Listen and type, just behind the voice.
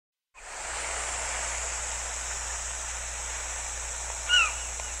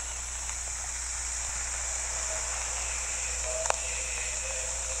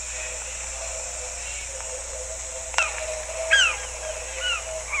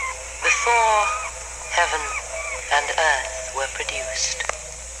Before heaven and earth were produced,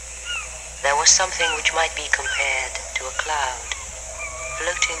 there was something which might be compared to a cloud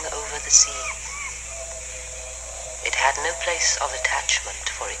floating over the sea. It had no place of attachment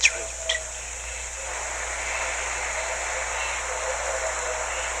for its root.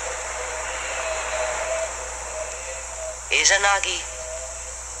 Izanagi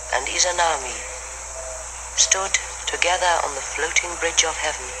and Izanami stood together on the floating bridge of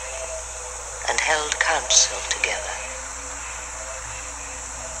heaven and held counsel together.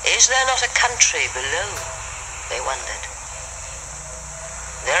 Is there not a country below? They wondered.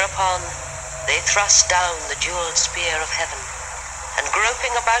 Thereupon they thrust down the jeweled spear of heaven, and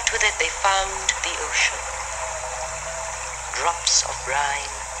groping about with it they found the ocean. Drops of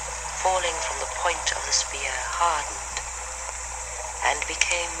brine falling from the point of the spear hardened and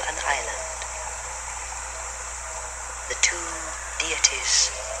became an island. The two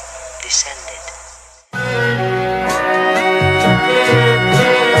deities descended.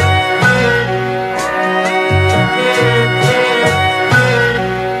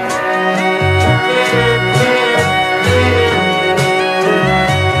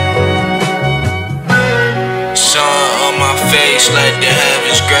 Let the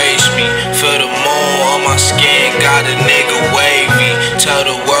heavens grace me. Feel the moon on my skin, got a nigga wavy. Tell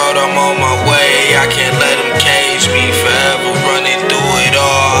the world I'm on my way, I can't let them cage me. Forever running through it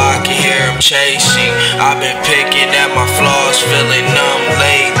all, I can hear them chasing. I've been picking at my flaws, feeling numb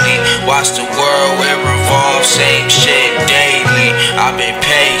lately. Watch the world, it revolve, same shit daily. I've been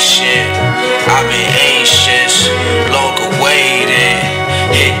patient, I've been anxious, long awaited.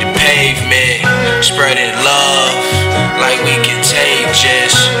 Hit the pavement, spreading love like we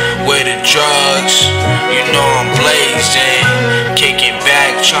contagious. With the drugs, you know I'm blazing. Kicking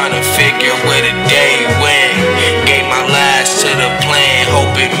back, trying to figure where the day went. Gave my last to the plan,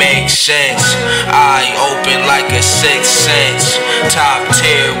 hope it makes sense. Eye open like a sixth sense. Top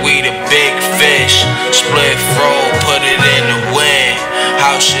tier, we the big fish. Split roll, put it in the wind.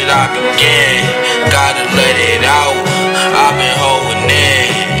 How should I begin? Gotta let it out, I've been holding in,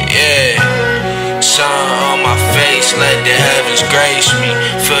 yeah. Sun on my face, let the heavens grace me.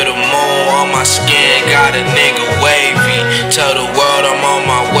 Feel the moon on my skin, got a nigga wavy. Tell the world I'm on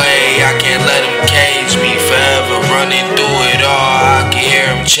my way, I can't let them cage me. Forever running through it all, I can hear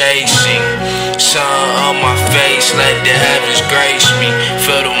them chasing. Sun on my face, let the heavens grace me.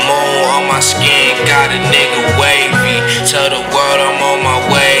 Feel the moon on my skin, got a nigga wavy. Tell the world I'm on my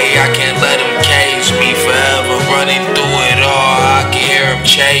way, I can't let them cage me. Forever running through it all, I can hear them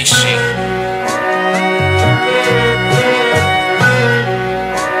chasing.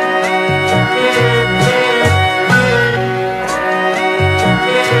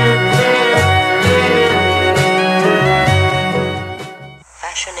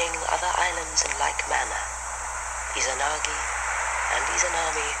 Fashioning other islands in like manner, Izanagi and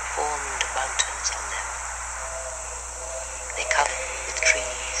Izanami formed mountains on them. They covered with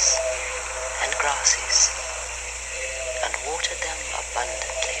trees and grasses and watered them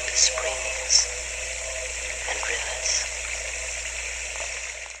abundantly with springs and rivers.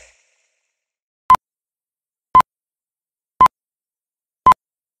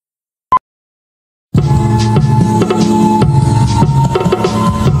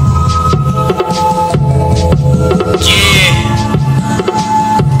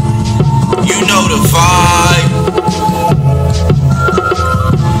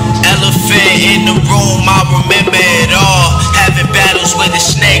 In the room, I remember it all. Having battles with the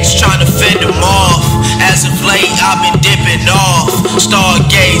snakes, trying to fend them off. As of late, I've been dipping off.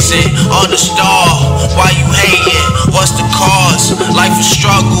 Stargazing on the star. Why you hating? What's the cause? Life is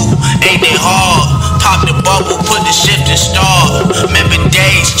struggle, ain't it hard? Pop the bubble, put the shift and start. Remember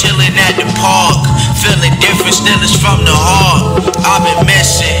days chilling at the park. Feeling different, still it's from the heart. I've been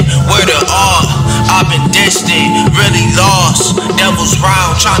missing, where the art? I've been distant, really lost. Devil's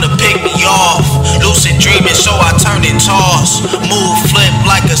round, trying to pick me off. Lucid dreaming, so I turn and toss. Move, flip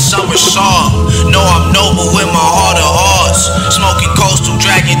like a somersault. Know I'm noble with my heart of hearts. Smoking coastal,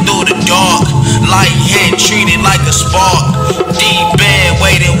 dragging through the dark. Light hit, treated like a spark. Deep in,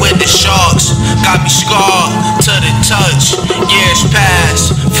 waiting with the sharks. Got me scarred to the touch. Years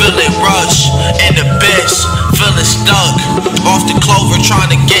pass, feel it rush. In the abyss, feeling stuck. Off the Clover, trying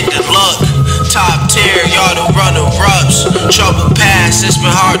to get the luck. Top tier, y'all the runner-ups. Trouble past, it's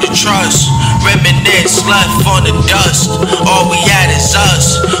been hard to trust. Reminisce, left on the dust. All we had is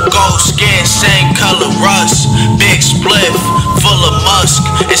us. Gold skin, same color rust. Big spliff, full of musk.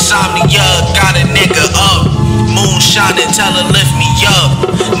 Insomnia, got a nigga up. Moonshine and tell her lift me up.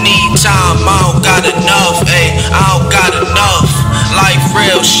 Need time, I don't got enough, ayy, I don't got enough. Life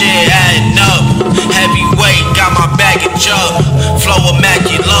real, real shit adding up. Heavyweight, got my baggage up. Flow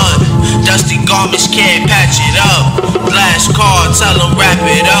immaculate, dusty garments can't patch it up. Last call, tell them wrap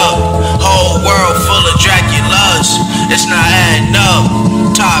it up. Whole world full of Draculas, it's not adding up.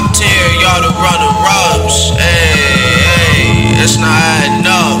 Top tier, y'all the runner-ups. Hey, it's not adding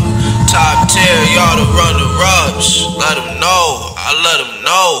up. Top tier, y'all the runner-ups. Let them know, I let them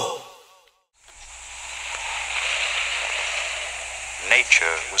know.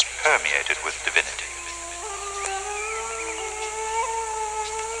 Nature was permeated with divinity.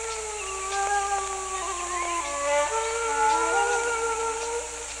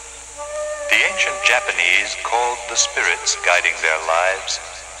 The ancient Japanese called the spirits guiding their lives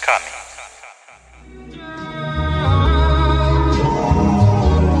kami.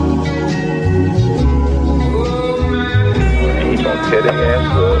 He gonna tear the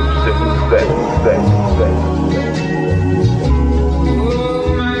ass up, simple,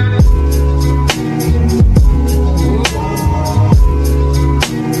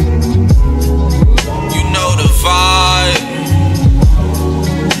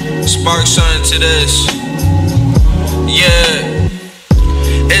 Spark something to this. Yeah,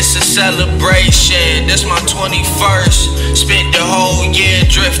 it's a celebration. This my 21st. Spent the whole year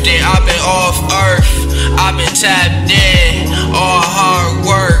drifting. I've been off earth, I've been tapped in. All hard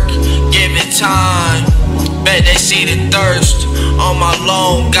work, give it time. Bet they see the thirst. On my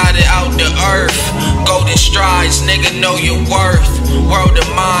loan, got it out the earth. Golden strides, nigga know your worth. World of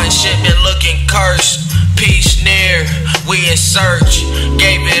mine, shit been looking cursed. Peace near, we in search.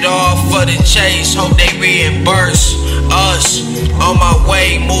 Gave it all for the chase, hope they reimburse us. On my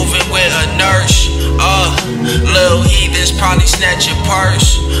way, moving with a nurse. Little heathens probably snatch your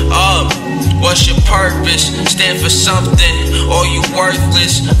purse. What's your purpose? Stand for something, or you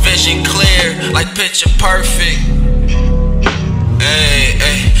worthless? Vision clear, like picture perfect. Hey,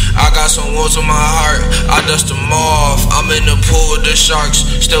 hey, I got some wounds on my heart, I dust them off. I'm in the pool with the sharks,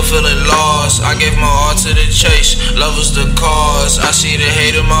 still feeling lost. I gave my all to the chase, love was the cause. I see the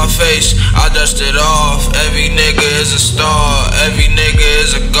hate in my face, I dust it off. Every nigga is a star, every nigga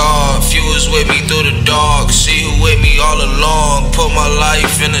is a god. Few is with me through the dark, see who with me all along. Put my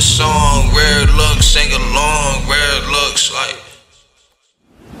life in a song, rare looks, sing along. Rare looks like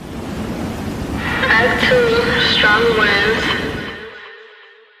Act 2, strong winds.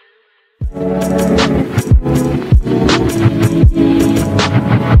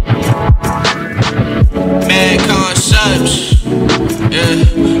 Mad concepts, yeah,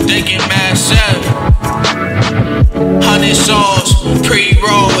 thinking massive. Hunnid Souls,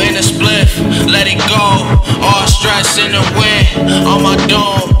 pre-roll in a spliff, let it go. All stress in the wind, on my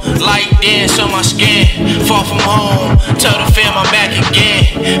dome, light dance on my skin. Far from home, tell the fam I'm back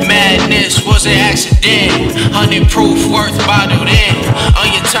again. Madness was an accident, 100 proof worth bottled in. On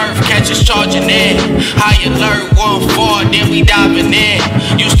your turf, catch us charging in. High alert, 1-4, then we diving in.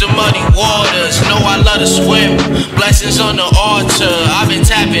 Used to muddy waters, know I love to swim. Blessings on the altar, I've been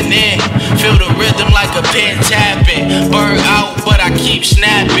tapping in. Feel the rhythm like a pen tapping. Bird out, but I keep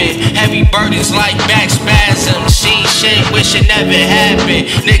snapping. Heavy burdens like back spasms. Seen shit, wish it never happened.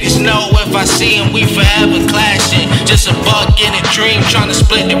 Niggas know if I see him, we forever clashing. Just a buck in a dream, trying to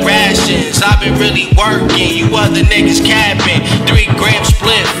split the rations. I've been really working, you other niggas capping. 3 gram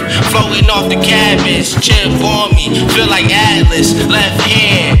split, floating off the cabins. Chip on me, feel like Atlas. Left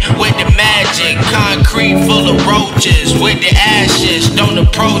hand with the magic, concrete full of roaches. With the ashes, don't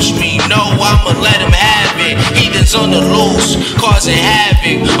approach me, no, I'ma let him have it. Heathens on the loose, causing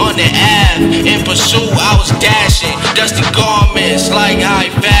havoc on the Ave. In pursuit, I was dashing. Dusty garments like high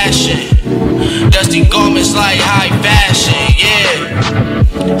fashion. Dusty garments like high fashion, yeah.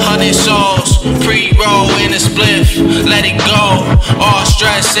 Hunnid Souls, pre-roll in a spliff, let it go. All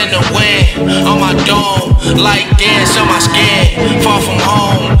stress in the wind, on my dome, like dance on my skin. Far from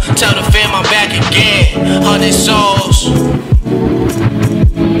home, tell the fam I'm back again. Hunnid Souls.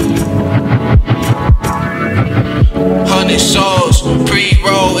 Hunnid Souls,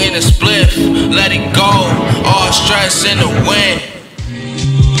 pre-roll in a spliff, let it go. All stress in the wind.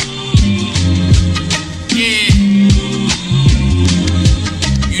 Yeah,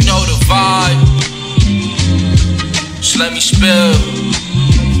 you know the vibe. Just let me spill.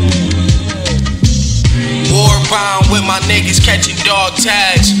 War bound with my niggas catching dog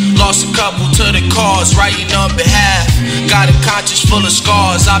tags. Lost a couple to the cause, writing on behalf. Got a conscience full of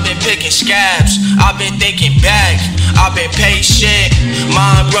scars, I've been picking scabs. I've been thinking back, I've been patient.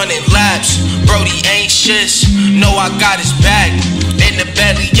 Mind running laps, Brody ain't shit. Know I got his back. In the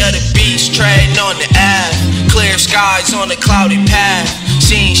belly of the beast, treading on the Ave. Clear skies on a cloudy path.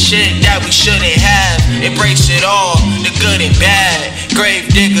 Seen shit that we shouldn't have. Embrace it all, the good and bad. Grave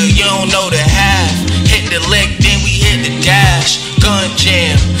digger, you don't know the half. Hit the lick, then we hit the dash. Gun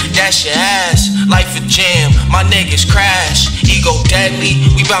jam, that's your ass. Life a jam, my niggas crash. Ego deadly,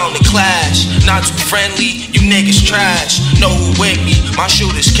 we bound to clash. Not too friendly, you niggas trash. Know who with me, my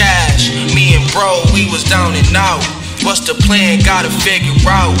shooters cash. Me and bro, we was down and out. What's the plan, gotta figure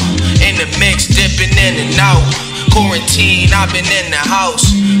out. In the mix, dipping in and out. Quarantine, I've been in the house.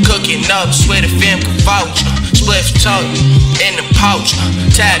 Cooking up, swear the fam can vouch. Spliff tuck in the pouch.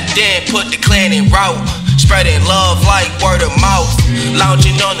 Tapped in, put the clan in route. Spreading love like word of mouth.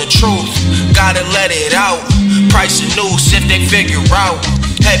 Lounging on the truth, gotta let it out. Price a noose if they figure out.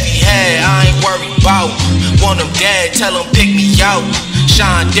 Heavy head, I ain't worried about. Want them dead, tell them pick me out.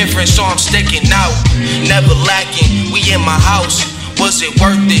 Shine different, so I'm sticking out. Never lacking, we in my house. Was it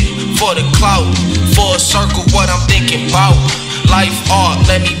worth it for the clout? For a circle, what I'm thinking about. Life art,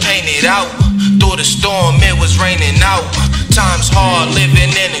 let me paint it out. Through the storm, it was raining out. Times hard, living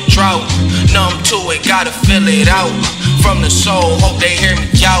in a drought. Numb to it, gotta feel it out. From the soul, hope they hear me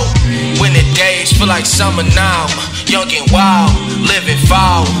out. When the days feel like summer now. Young and wild, living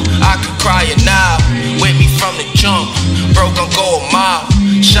foul. I could cry it now. With me from the jump, bro gon' go a mile.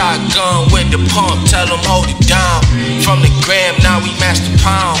 Shotgun with the pump, tell them hold it down. From the gram, now we master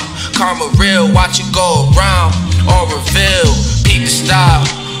pound. Karma real, watch it go around. Or reveal, peep the style.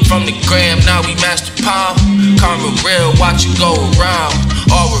 From the gram, now we master pound. Karma real, watch it go around.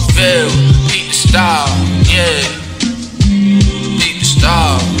 Or reveal, peep the style, yeah. Peep the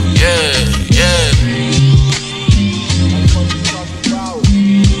style, yeah, yeah.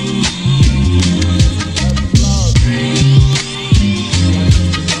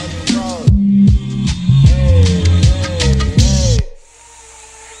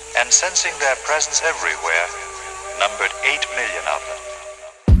 And sensing their presence everywhere, numbered 8 million of them.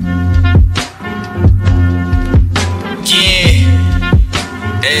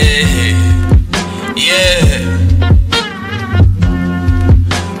 Yeah.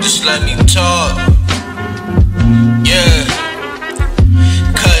 Just let me talk. Yeah.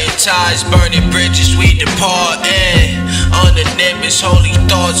 Cutting ties, burning bridges, we departing. On the nimbus, holy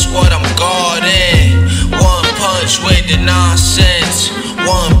thoughts, what I'm guarding. One punch with the nonsense.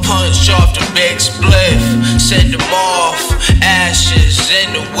 One punch off the big spliff. Send them off, ashes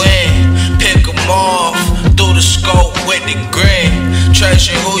in the wind. Pick them off, through the scope with the grin.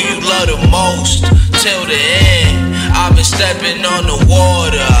 Treasure who you love the most, till the end. I've been stepping on the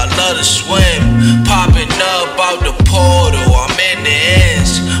water, I love to swim. Popping up out the portal, I'm in the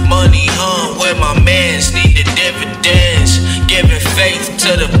ends. Money hunt with my mans, need the dividends. Giving faith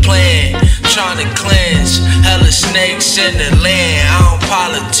to the plan, trying to cleanse. Hella snakes in the land, I don't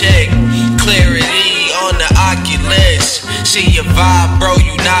politic. Clarity on the Oculus. See your vibe, bro,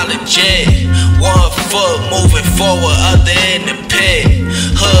 you not legit. 1 foot moving forward, other in the pit.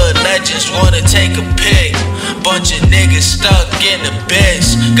 Hood legends wanna take a pic. Bunch of niggas stuck in the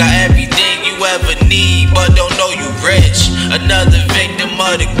beds. Got everything you ever need, but don't know you rich. Another victim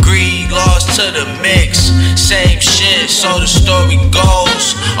of the greed, lost to the mix. Same shit, so the story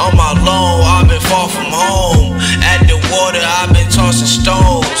goes. On my loan, I've been far from home. At the water, I've been tossing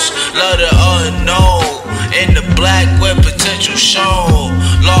stones. Love the unknown. In the black with potential shown.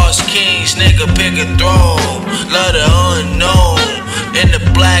 Lost kings, nigga, pick a throne. Love the unknown. In the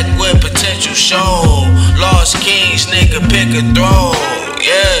black with potential shown. Lost kings, nigga, pick a throne.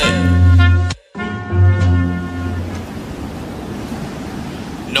 Yeah.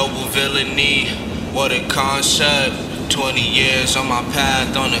 Noble villainy, what a concept. 20 years on my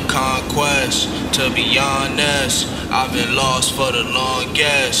path on a conquest. To be honest, I've been lost for the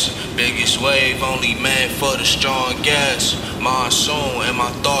longest. Biggest wave only meant for the strongest. Monsoon in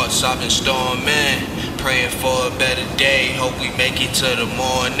my thoughts, I've been storming. Praying for a better day, hope we make it to the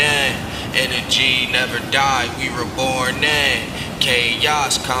morning. Energy never died, we reborn in.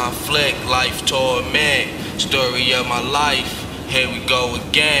 Chaos, conflict, life torment. Story of my life, here we go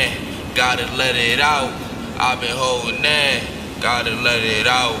again. Gotta let it out. I've been holding in, gotta let it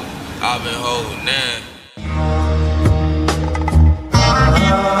out. I've been holding in.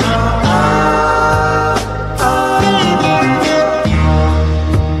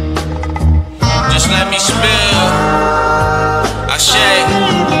 Just let me spill. I shake.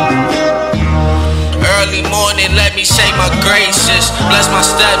 Early morning, let me say my graces. Bless my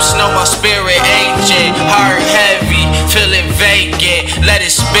steps, know my spirit ancient. Heart heavy, feeling vacant. Let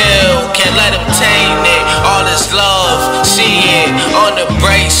it spill, can't let them taint it. All this love, see it on the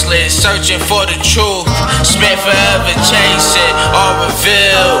bracelet. Searching for the truth, spent forever chasing. All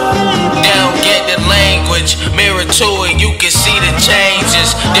revealed, they don't get the language. Mirror to it, you can see the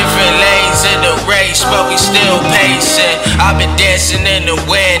changes. Different lanes in the race, but we still pacing. I've been dancing in the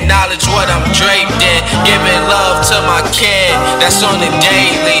wind, knowledge what I'm draped in. Giving love to my kin, that's on the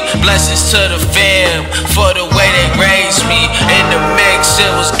daily. Blessings to the fam, for the way they raised me. In the mix,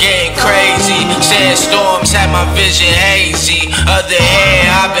 it was getting crazy. Sandstorms had my vision hazy. Other hand,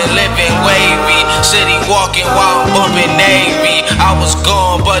 I've been living wavy. City walking while I'm bumping Navy. I was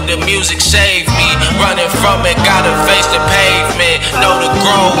gone, but the music saved me. Running from it, gotta face the pavement. Know to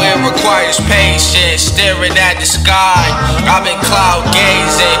grow, it requires patience. Staring at the sky, I've been cloud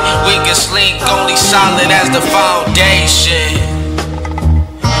gazing. We can slink, only solid as the foundation.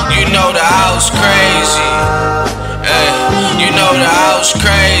 You know the house crazy. You know the house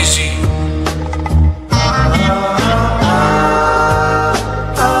crazy.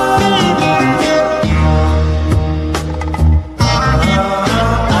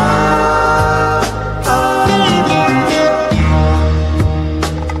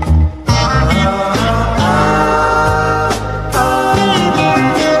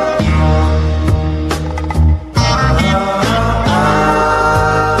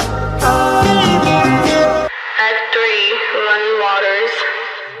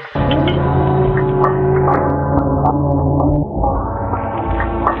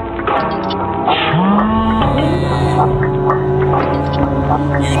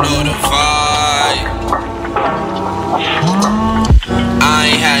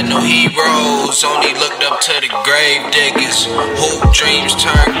 Only looked up to the grave diggers. Hope dreams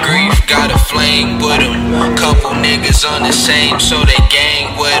turn grief, got a flame with them. Couple niggas on the same, so they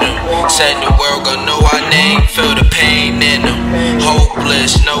gang with them. Said the world gon' know our name, feel the pain in them.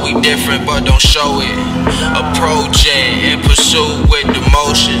 Hopeless, know we different but don't show it. Approaching in pursuit with the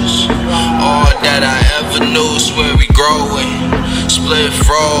motions. All that I ever knew is where we growing. Split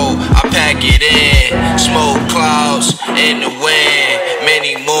roll, I pack it in. Smoke clouds in the wind.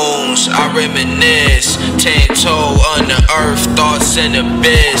 Many moons, I reminisce. 10-toe under earth, thoughts in the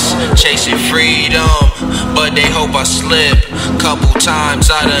abyss. Chasing freedom, but they hope I slip. Couple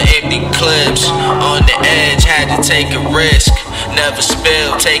times I done empty clips. On the edge, had to take a risk. Never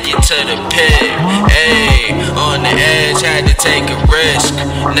spill, take it to the pit. Ayy, on the edge, had to take a risk.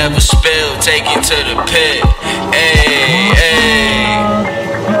 Never spill, take it to the pit. Ayy, ayy.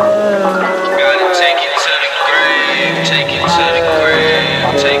 Gotta take it to the grave, take it to the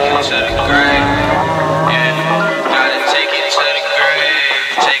grave, take it to the grave. Yeah, gotta take it to the grave,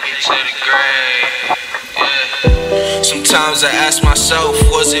 take it to the grave. Yeah. Sometimes I ask myself,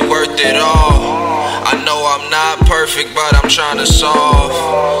 was it worth it all? I know I'm not perfect, but I'm trying to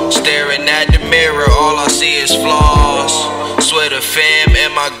solve. Staring at the mirror, all I see is flaws. Swear the fam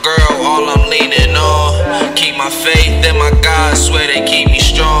and my girl, all I'm leaning on. Keep my faith in my God, swear they keep me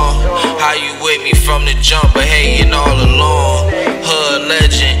strong. How you with me from the jump, but hating all along. Hood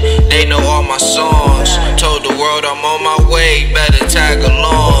legend, they know all my songs. Told the world I'm on my way, better tag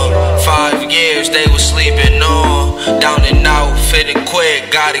along. 5 years they was sleeping on. Down and out, fitting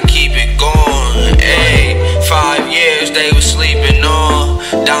quick, gotta keep it going. Ayy, 5 years they was sleeping on.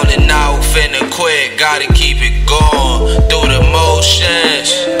 Down and out, finna quit, gotta keep it going. Through the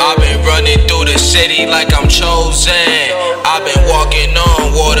motions, I've been running through the city like I'm chosen. I've been walking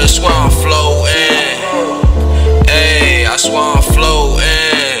on water, swear I'm floating. Ayy, I swear I'm floating.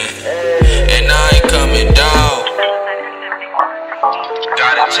 And I ain't coming down.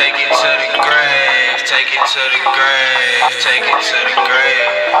 Gotta take it to the grave, take it to the grave, take it to the grave.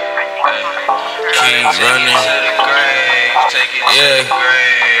 Keep running to the grave, take it to the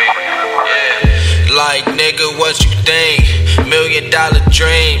grave. Yeah. Like nigga, what you think? $1 million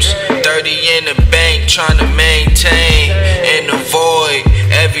dreams, 30 in the bank, tryna maintain. In the void,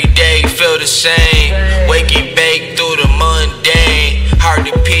 every day feel the same. Wake and bake through the mundane. Hard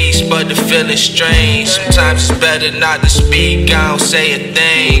to peace, but the feeling strange. Sometimes it's better not to speak, I don't say a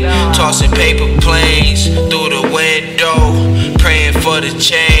thing. Tossing paper planes through the window, praying for the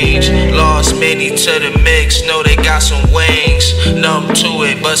change. Lost many to the mix, know they got some wings. Numb to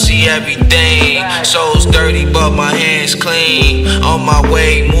it, but see everything. Soul's dirty, but my hands clean. On my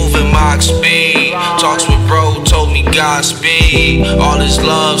way, moving Mach speed. Talks with bro, told me Godspeed. All his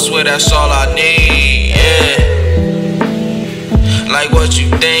love, swear that's all I need. Yeah. Like what you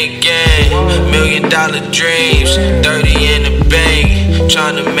thinking? $1 million dreams, 30 in the bank,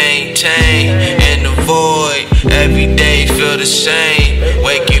 tryna maintain. In the void, every day feel the same.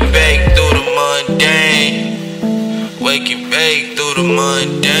 Wake and bake through the mundane. Wake and bake through the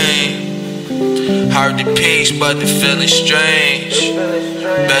mundane. Hard to peace, but the feeling strange.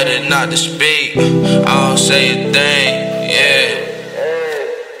 Better not to speak, I don't say a thing, yeah.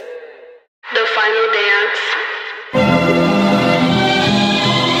 The final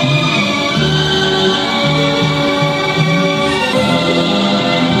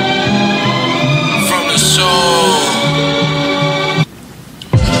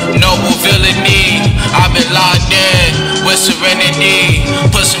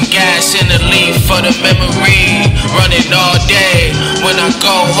for the memory. Running all day. When I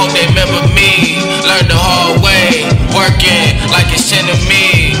go, hope they remember me. Learn the hard way. Working like it's 10 to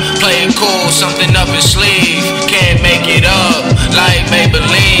me. Playing cool, something up his sleeve. Can't make it up like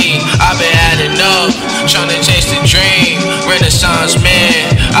Maybelline. I've been adding up, trying to chase the dream. Renaissance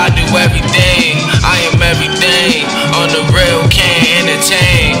man, I do everything. I am everything. On the real, can't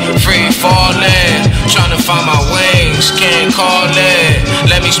entertain. Free falling, trying to find my wings. Can't call it,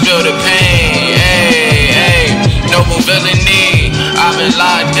 let me spill the pain. Hey, hey, noble villainy. I've been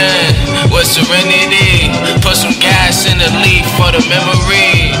locked in with serenity. Put some gas in the leaf for the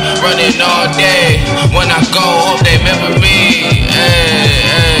memory. Running all day. When I go, hope they remember me. Hey,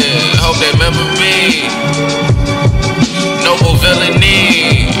 hey, hope they remember me. Noble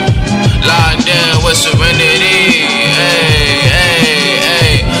villainy. Locked in with serenity. Hey, hey,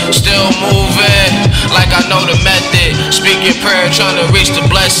 hey. Still moving like I know the method. Speaking prayer, trying to reach the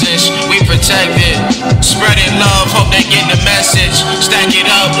blessings. We protected. Spreading love, hope they get the message. Stack it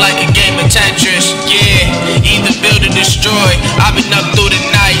up like a game of Tetris. Yeah, either build or destroy. I've been up through the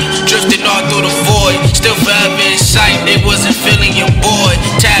night, drifting all through the void. Still forever in sight, they wasn't feeling your boy.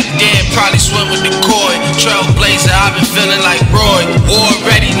 Tapped in, probably swim with the koi. Trailblazer, I've been feeling like Roy. War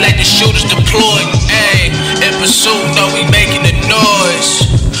ready, let the shooters deploy. Ayy, in pursuit, know we making the noise.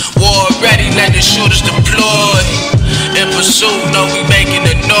 War ready, let the shooters deploy. In pursuit, know we making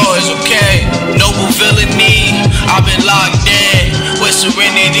the noise, okay? Noble villainy, I've been locked in with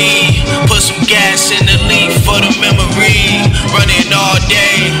serenity. Put some gas in the leaf for the memory. Running all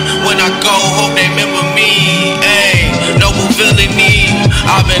day, when I go, hope they remember me. Ay, noble villainy,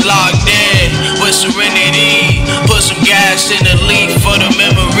 I've been locked in with serenity. Put some gas in the leaf for the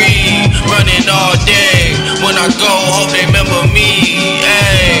memory. Running all day, when I go, hope they remember me.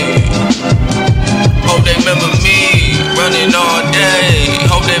 Ay, hope they remember me. Running all day,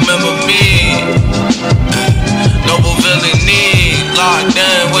 hope they remember me. Noble villainy, locked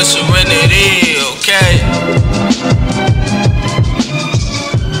in with serenity, okay?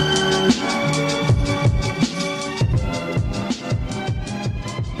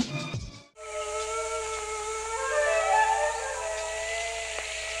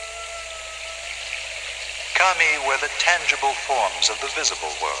 Kami were the tangible forms of the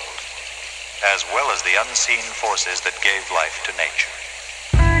visible world, as well as the unseen forces that gave life to nature.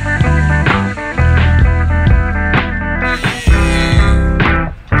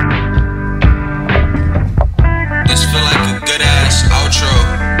 This feel like a good ass outro.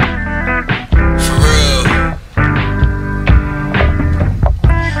 For real.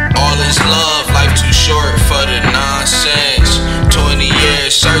 All is love, life too short for the nonsense. 20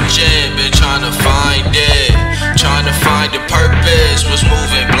 years searching, been trying to find it. Trying to find the purpose, was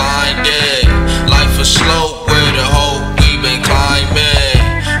moving blinded. Life was slow, where the hope we been climbing.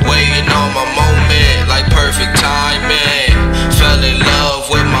 Waiting on my moment, like perfect timing. Fell in love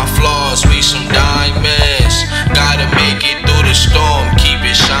with my flaws, we some diamonds. Gotta make it through the storm, keep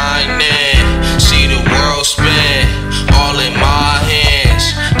it shining. See the world spin, all in my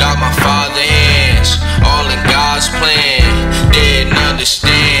hands. Got my father's hands, all in God's plan. Didn't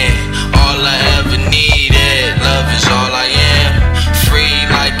understand, all I ever needed. Love is all I am, free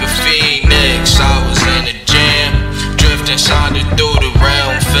like a phoenix. I was in the jam, drifting sounded through the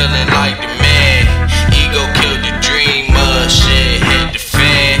realm, feeling like the man. Ego killed the dreamer, shit hit the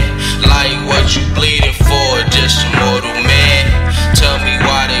fan. Like what you bleeding for, just a mortal man. Tell me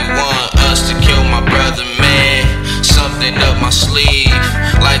why they want us to kill my brother, man. Something up my sleeve,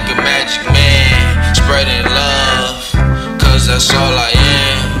 like a magic man. Spreading love, cause that's all I am.